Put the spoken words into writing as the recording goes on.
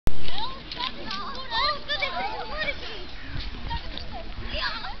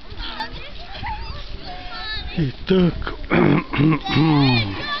Итак,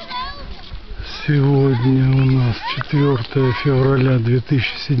 сегодня у нас 4 февраля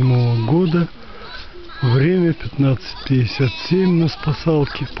 2007 года. Время 15:57 на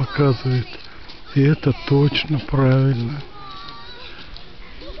спасалке показывает. И это точно правильно.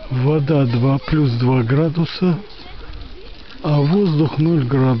 Вода плюс 2 градуса, а воздух 0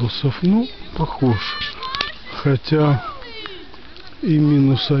 градусов. Ну, похож. Хотя и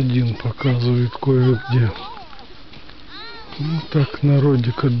 -1 показывает кое-где. Ну, так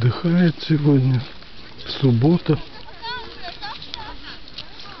народик отдыхает сегодня. Суббота.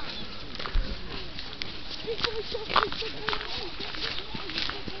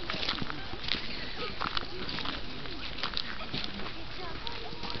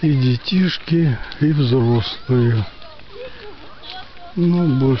 И детишки, и взрослые.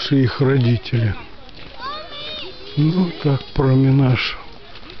 Ну, больше их родители. Ну, так, променаж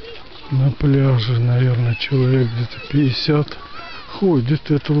на пляже, наверное, человек где-то 50 ходит.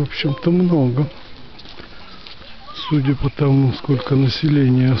 Это, в общем-то, много. Судя по тому, сколько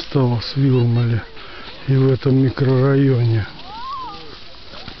населения осталось в Юрмале и в этом микрорайоне.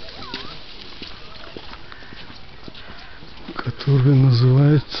 Который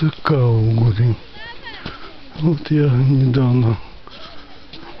называется Каугури. Вот я недавно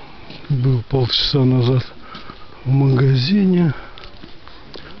был полчаса назад в магазине.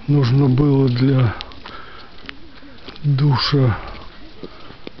 Нужно было для душа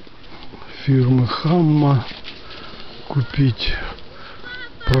фирмы Хамма купить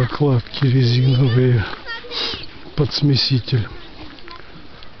прокладки резиновые под смеситель.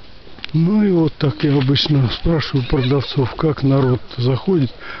 Ну и вот так я обычно спрашиваю продавцов, как народ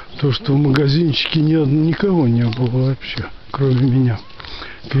заходит, то что в магазинчике никого не было вообще, кроме меня.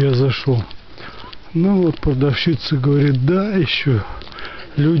 Я зашел. Ну вот продавщица говорит, да, еще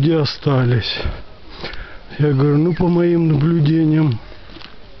люди остались. Я говорю, ну по моим наблюдениям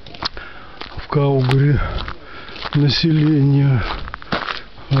в Каугури население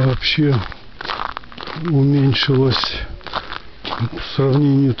вообще уменьшилось по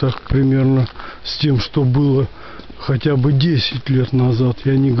сравнению так примерно с тем, что было хотя бы 10 лет назад.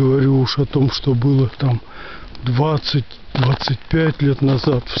 Я не говорю уж о том, что было там 20-25 лет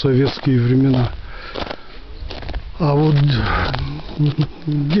назад в советские времена. А вот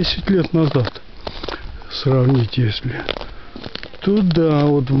 10 лет назад сравнить, если, то да,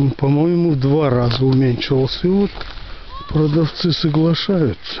 вот, по-моему, в 2 раза уменьшился. И вот продавцы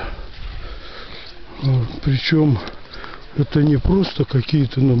соглашаются. Причем это не просто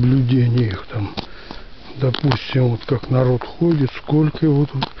какие-то наблюдения их там, допустим, вот как народ ходит, сколько его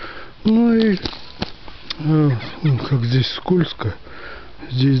тут. Ну и как здесь скользко,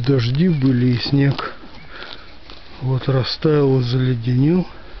 здесь дожди были и снег. Вот растаял и заледенел.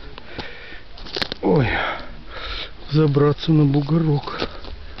 Ой, забраться на бугорок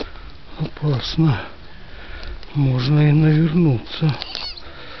опасно. Можно и навернуться.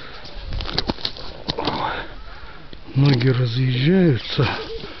 Ноги разъезжаются,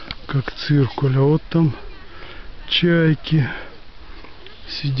 как циркуль, а вот там чайки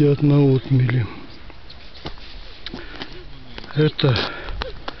сидят на отмеле. Это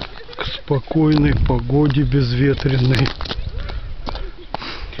к спокойной погоде безветренной.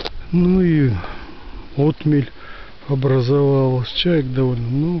 Ну и отмель образовалась. Чаек довольно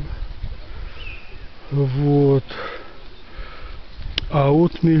много. Вот. А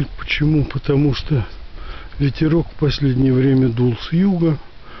отмель почему? Потому что ветерок в последнее время дул с юга,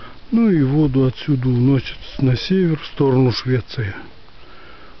 ну и воду отсюда уносит на север, в сторону Швеции,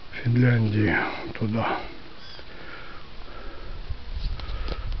 Финляндии, туда.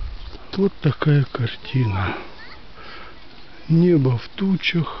 Вот такая картина. Небо в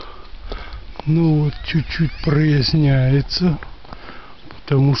тучах, но вот чуть-чуть проясняется,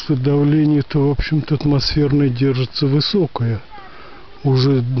 потому что давление-то, в общем-то, атмосферное держится высокое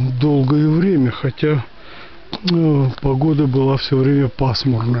уже долгое время, хотя погода была все время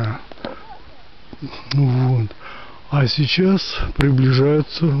пасмурная. Вот. А сейчас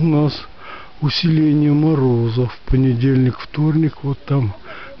приближается у нас усиление морозов. В понедельник, вторник, вот там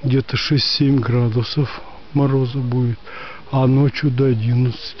где-то 6-7 градусов мороза будет, а ночью до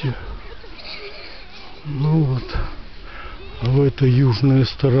 11. Ну вот. В это южная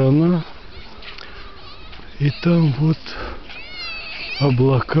сторона. И там вот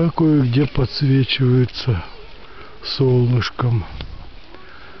облака кое-где подсвечиваются солнышком,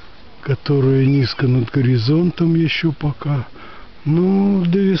 которое низко над горизонтом еще пока. Ну,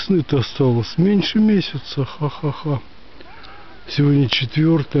 до весны-то осталось меньше месяца, ха-ха-ха. Сегодня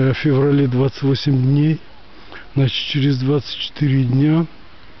 4, а в феврале 28 дней. Значит, через 24 дня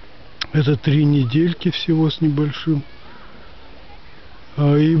Это 3 недельки всего с небольшим.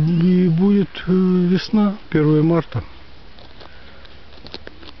 И будет весна, 1 марта.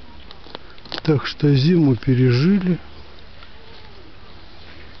 Так что зиму пережили.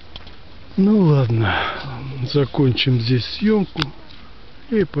 Ну ладно, закончим здесь съемку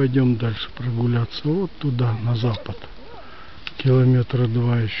и пойдем дальше прогуляться вот туда, на запад. Километра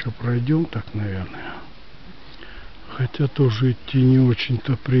 2 еще пройдем, так, наверное. Хотя тоже идти не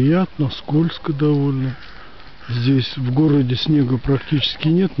очень-то приятно, скользко довольно. Здесь в городе снега практически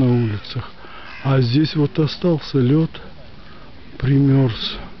нет на улицах, а здесь вот остался лед,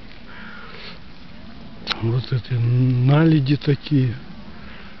 примерз. Вот эти наледи такие.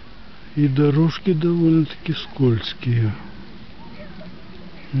 И дорожки довольно-таки скользкие.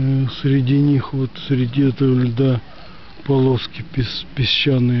 Среди них, вот среди этого льда полоски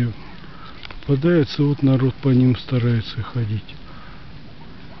песчаные попадаются. Вот народ по ним старается ходить.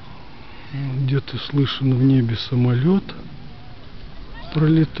 Где-то слышен в небе самолет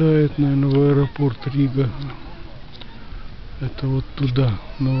пролетает, наверное, в аэропорт Рига. Это вот туда,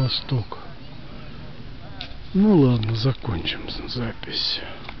 на восток. Ну ладно, закончим запись.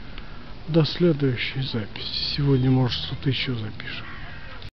 До следующей записи. Сегодня, может, что-то еще запишем.